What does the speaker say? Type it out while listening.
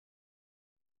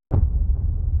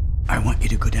want you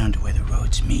to go down to where the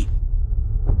roads meet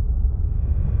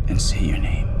and say your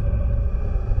name.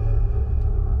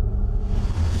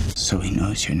 So he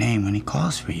knows your name when he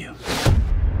calls for you.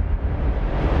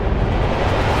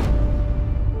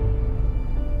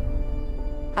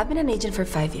 I've been an agent for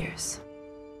 5 years.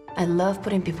 I love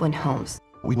putting people in homes.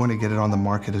 We want to get it on the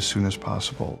market as soon as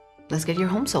possible. Let's get your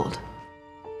home sold.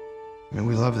 I mean,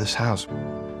 we love this house. We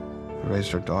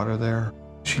raised our daughter there.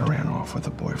 She ran off with a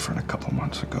boyfriend a couple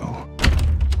months ago.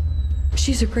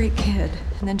 She's a great kid,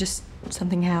 and then just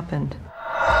something happened.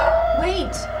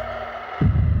 Wait!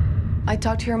 I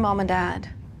talked to your mom and dad.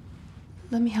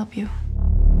 Let me help you.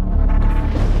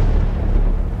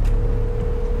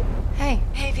 Hey,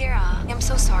 Vera. I'm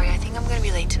so sorry. I think I'm gonna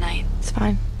be late tonight. It's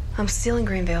fine. I'm still in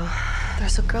Greenville.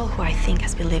 There's a girl who I think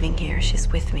has been living here.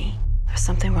 She's with me. There's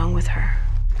something wrong with her.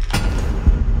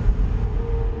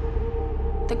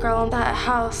 The girl in that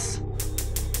house.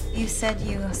 You said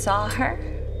you saw her?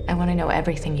 I want to know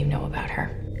everything you know about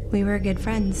her. We were good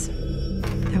friends.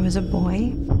 There was a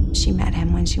boy. She met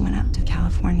him when she went out to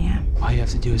California. All you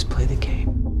have to do is play the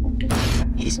game.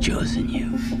 He's chosen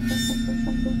you.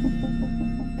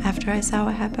 After I saw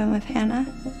what happened with Hannah,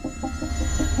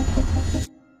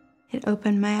 it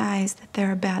opened my eyes that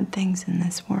there are bad things in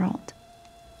this world.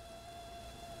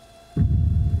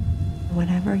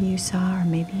 Whatever you saw, or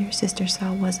maybe your sister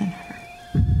saw, wasn't her.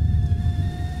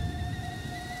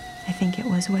 I think it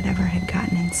was whatever had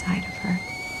gotten inside of her.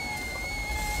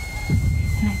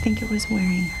 And I think it was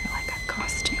wearing her like a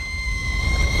costume.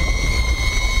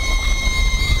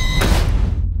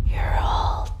 You're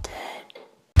all dead.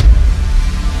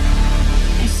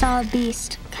 I saw a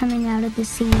beast coming out of the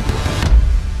sea.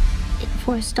 It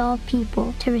forced all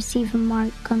people to receive a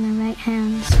mark on their right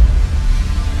hands,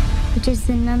 which is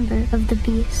the number of the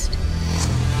beast.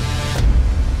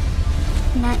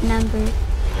 And that number is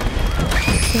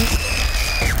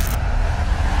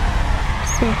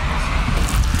 666.